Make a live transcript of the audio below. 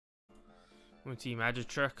Want to see magic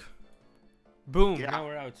trick? Boom! Yeah. Now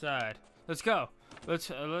we're outside. Let's go.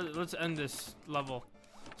 Let's end this level,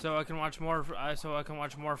 so I can watch more. So I can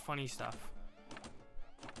watch more funny stuff.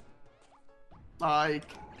 Like,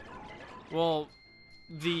 Well,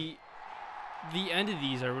 the end of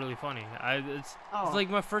these are really funny. It's like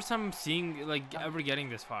my first time seeing ever getting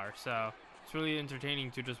this far, so it's really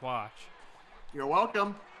entertaining to just watch. you're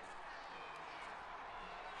welcome.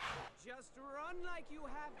 Just run like you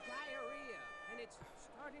have diarrhea, and it's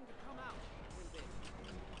starting to come out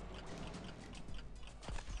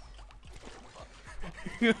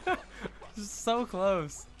a little bit. So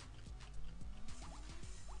close.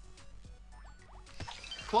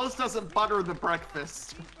 Close doesn't butter the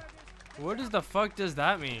breakfast. What the fuck does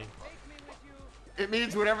that mean? It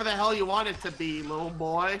means whatever the hell you want it to be, little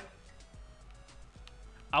boy.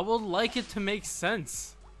 I would like it to make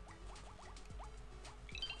sense.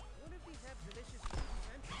 One of these have delicious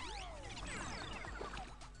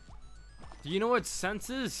Do you know what sense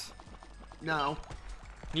is? No.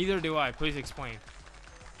 Neither do I. Please explain.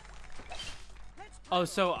 Oh,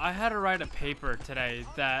 so I had to write a paper today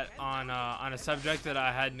that on a subject that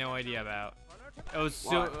I had no idea about. It was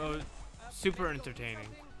super entertaining.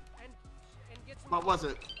 What was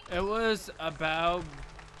it? It was about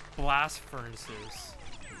blast furnaces.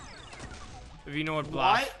 If you know what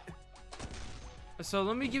blast. What? So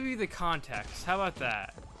let me give you the context. How about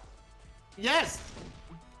that? Yes.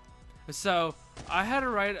 So I had to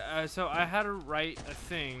write. A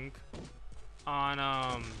thing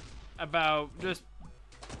on about just.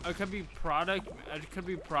 It could be product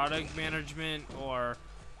management, or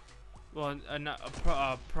well, not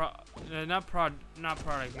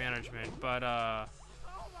product management, but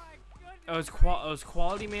it was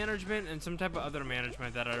quality management and some type of other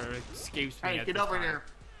management that escapes me. Hey, at get this over time. here.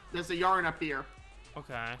 There's a yarn up here.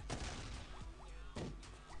 Okay.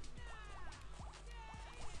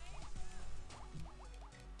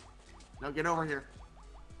 Now get over here.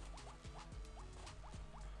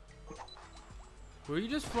 Were you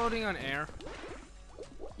just floating on air?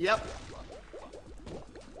 Yep.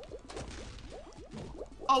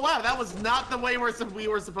 Oh wow, that was not the way we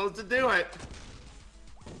were supposed to do it.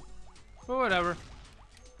 But whatever.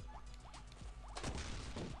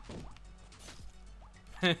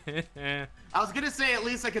 I was gonna say at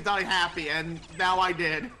least I could die happy, and now I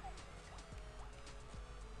did.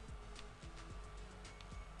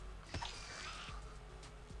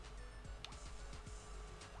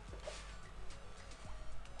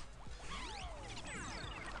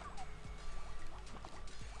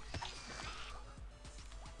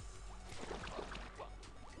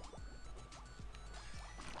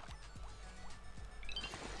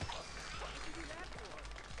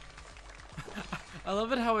 I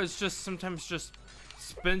love it how it's just sometimes just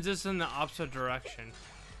spins us in the opposite direction.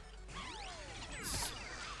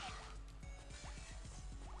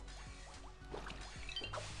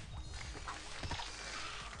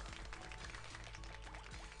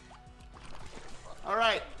 All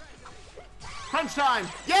right. Crunch time.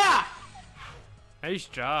 Yeah. Nice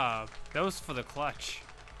job. That was for the clutch.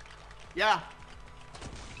 Yeah.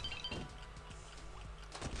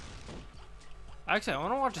 Actually, I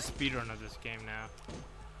want to watch a speedrun of this game now.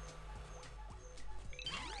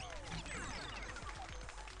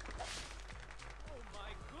 Oh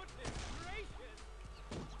my goodness gracious!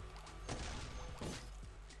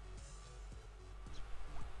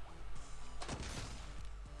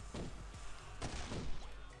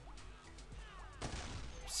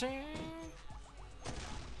 See?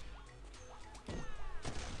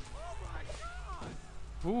 Oh my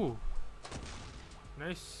god! Ooh.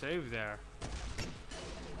 Nice save there.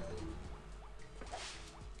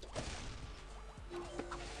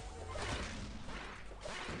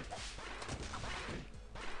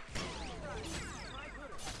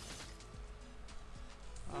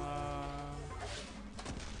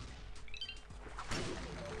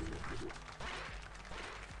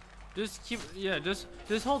 Just keep, yeah, just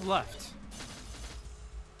hold left.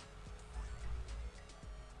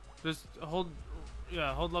 Just hold,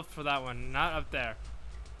 yeah, hold left for that one, not up there.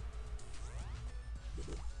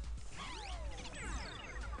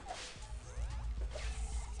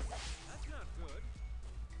 That's not good.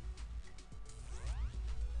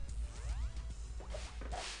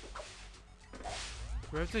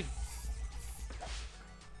 We have to.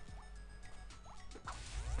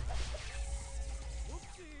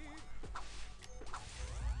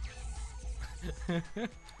 We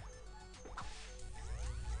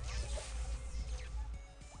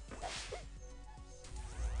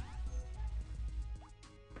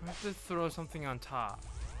have to throw something on top.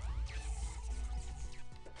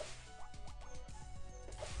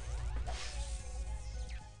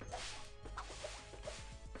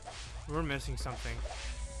 We're missing something.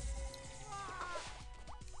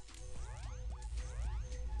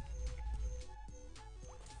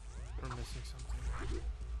 We're missing something.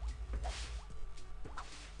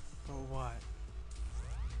 But what?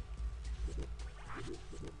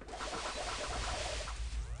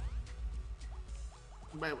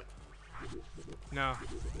 Wait. No.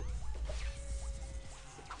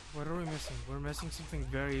 What are we missing? We're missing something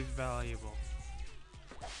very valuable.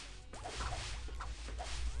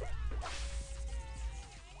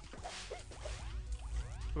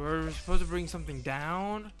 We're supposed to bring something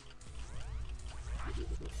down?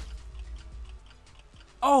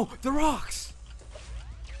 Oh, the rocks!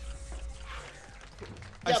 Yeah,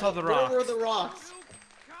 I saw the rocks. Where were the rocks?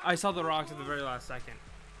 I saw the rocks at the very last second.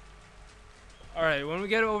 Alright, when we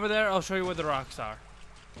get over there, I'll show you what the rocks are.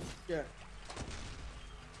 Yeah.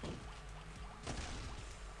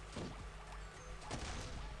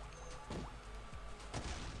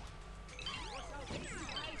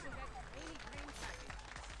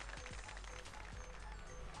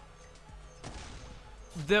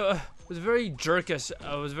 It was very jerkish.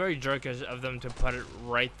 It was very jerkish of them to put it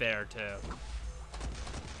right there too.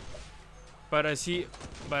 But I see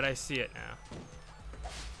it now.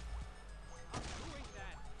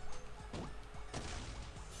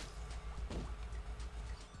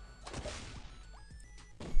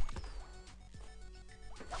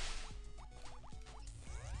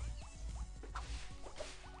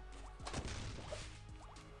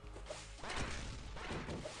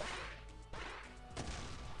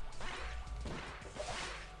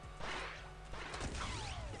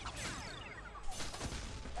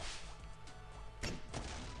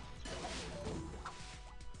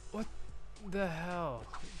 What the hell?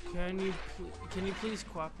 Can you please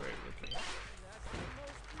cooperate with me?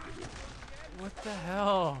 What the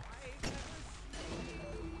hell?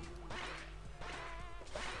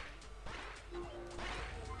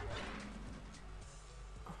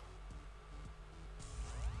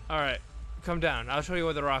 Alright, come down. I'll show you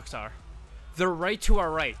where the rocks are. They're right to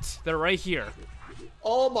our right. They're right here.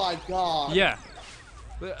 Oh my god. Yeah.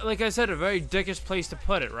 Like I said, a very dickish place to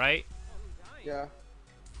put it, right? Yeah.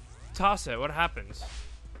 Toss it. What happens?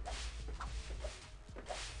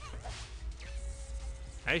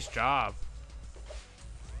 Nice job.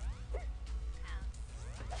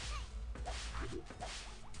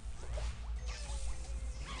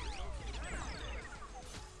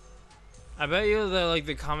 I bet you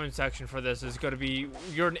the comment section for this is gonna be,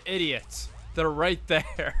 "You're an idiot. They're right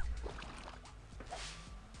there."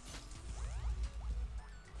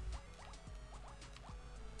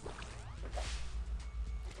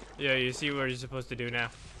 Yeah, you see what you're supposed to do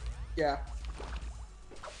now. Yeah.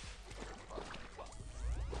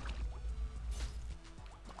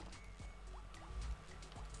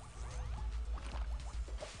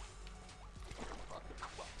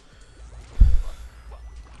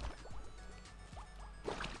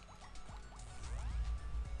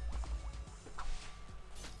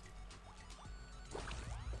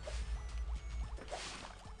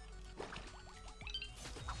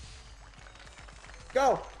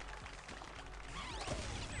 Go.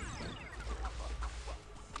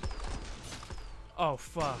 Oh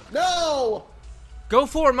fuck. No. Go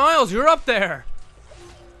 4 miles. You're up there.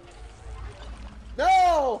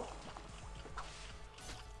 No.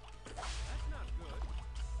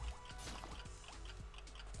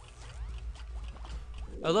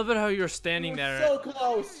 I love it how you're standing there. So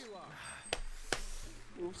close.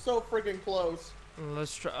 We're so freaking close.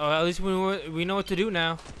 Let's try. Oh, at least we know what to do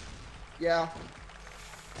now. Yeah.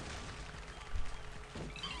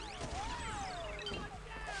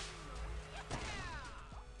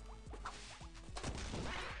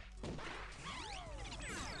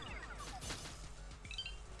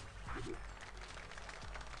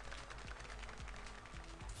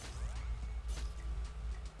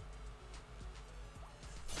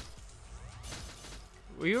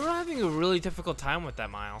 We were having a really difficult time with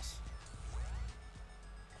that, Miles.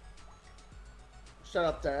 Shut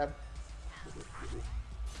up, Dad.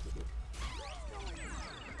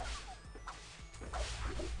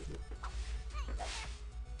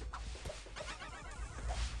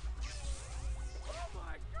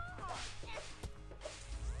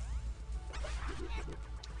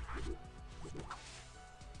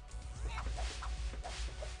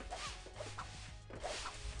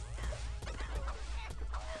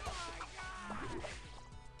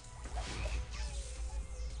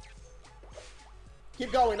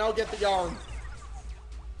 Keep going, I'll get the yarn.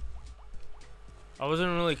 I wasn't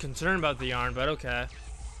really concerned about the yarn, but okay.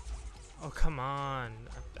 Oh, come on.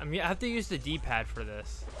 I mean, I have to use the D-pad for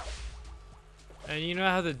this. And you know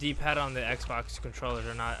how the D-pad on the Xbox controllers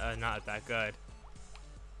are not that good.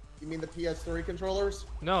 You mean the PS3 controllers?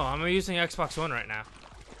 No, I'm using Xbox One right now.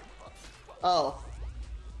 Oh.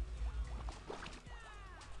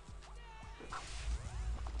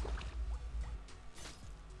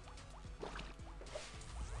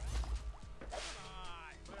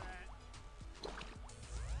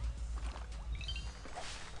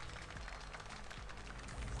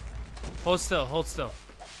 Hold still, hold still.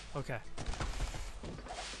 Okay.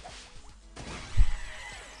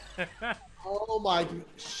 Oh my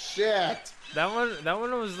shit. That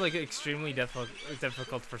one was like extremely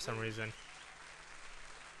difficult for some reason.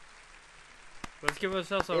 Let's give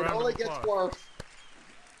ourselves a round of applause. It only gets worse.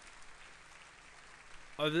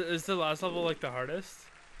 Oh, is the last level like the hardest?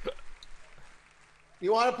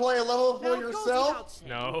 You want to play a level for Now, yourself?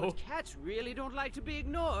 No. Cats really don't like to be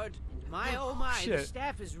ignored. My oh my, the Shit.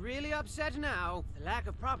 staff is really upset now. The lack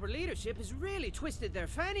of proper leadership has really twisted their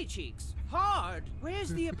fanny cheeks. Hard. Where's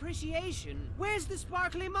the appreciation? Where's the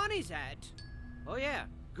sparkly monies at? Oh yeah,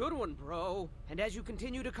 good one, bro. And as you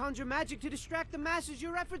continue to conjure magic to distract the masses,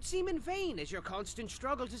 your efforts seem in vain, as your constant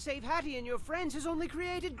struggle to save Hattie and your friends has only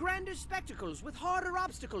created grander spectacles with harder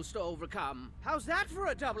obstacles to overcome. How's that for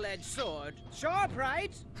a double-edged sword? Sharp,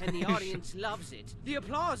 right? And the audience loves it. The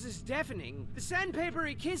applause is deafening. The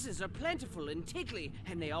sandpapery kisses are plentiful and tickly,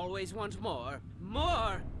 and they always want more.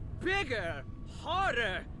 More! Bigger!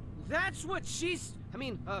 Harder! That's what she's...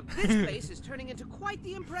 this place is turning into quite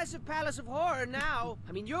the impressive palace of horror now.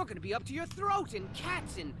 I mean, you're gonna be up to your throat in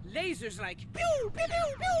cats and lasers like pew, pew,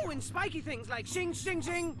 pew, pew, and spiky things like shing, shing,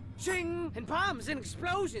 shing, shing, and bombs and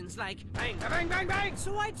explosions like bang, bang, bang, bang.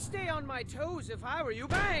 So I'd stay on my toes if I were you,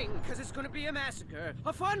 bang, because it's gonna be a massacre.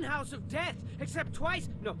 A fun house of death, except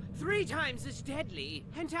three times as deadly.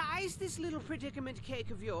 And to ice this little predicament cake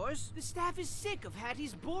of yours, the staff is sick of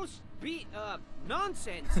Hattie's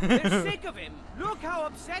nonsense. They're sick of him. Look how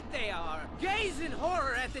upset they are. Gaze in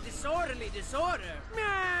horror at the disorderly disorder.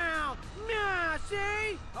 Meow! Meow!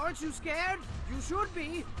 See? Aren't you scared? You should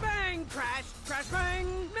be. Bang! Crash! Crash! Bang!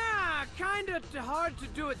 Nah! Kinda hard to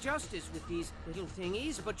do it justice with these little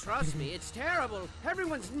thingies, but trust me, it's terrible.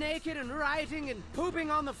 Everyone's naked and rioting and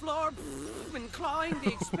pooping on the floor and clawing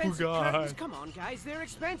the expensive curtains. Come on, guys, they're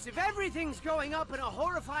expensive. Everything's going up in a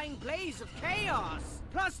horrifying blaze of chaos.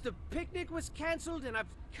 Plus, the picnic was canceled, and I've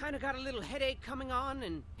kind of got a little headache coming on,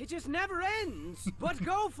 and it just never ends. But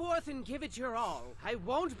go forth and give it your all. I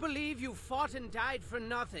won't believe you fought and died for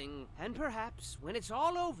nothing. And perhaps, when it's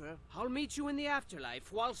all over, I'll meet you in the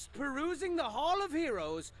afterlife whilst perusing the Hall of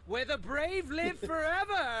Heroes, where the brave live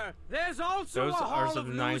forever. There's also a Hall of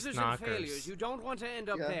Losers and Failures. You don't want to end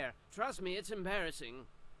up there. Trust me, it's embarrassing.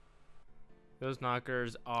 Those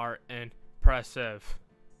knockers are impressive.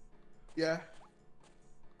 Yeah.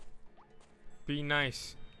 Be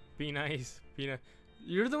nice. Be nice. Be nice.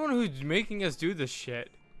 You're the one who's making us do this shit.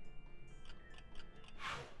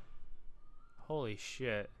 Holy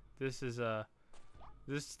shit. This is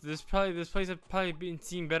this place has probably been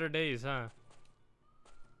seen better days, huh?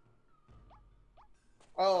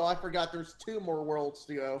 Oh, I forgot there's 2 more worlds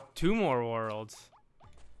to go. 2 more worlds.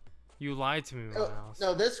 You lied to me, Miles.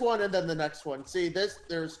 No, this one and then the next one. See,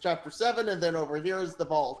 there's chapter 7 and then over here is the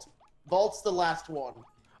vault. Vault's the last one.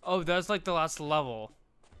 Oh, that's like the last level.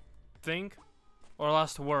 Think? Or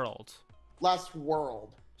last world? Last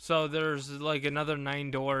world. So there's like another 9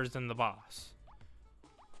 doors in the boss.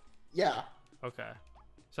 Yeah. Okay.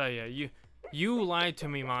 So yeah, you lied to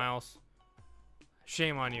me, Miles.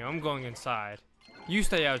 Shame on you. I'm going inside. You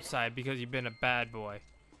stay outside because you've been a bad boy.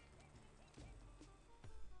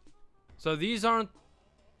 So these aren't...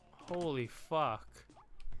 Holy fuck.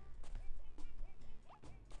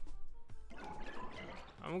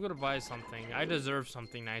 I'm gonna buy something. I deserve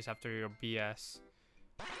something nice after your BS.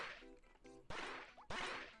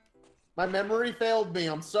 My memory failed me.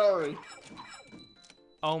 I'm sorry.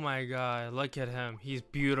 Oh my god, look at him. He's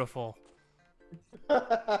beautiful.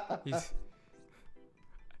 He's...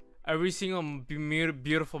 Every single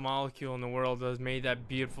beautiful molecule in the world has made that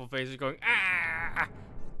beautiful face going, ah!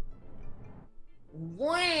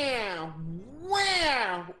 Wow!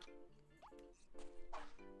 Wow!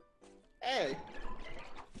 Hey.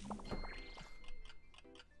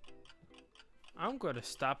 I'm gonna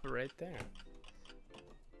stop it right there.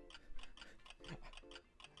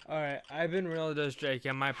 Alright, I've been Real Does Drake,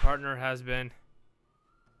 and my partner has been...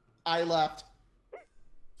 I left.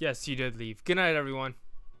 Yes, you did leave. Good night, everyone.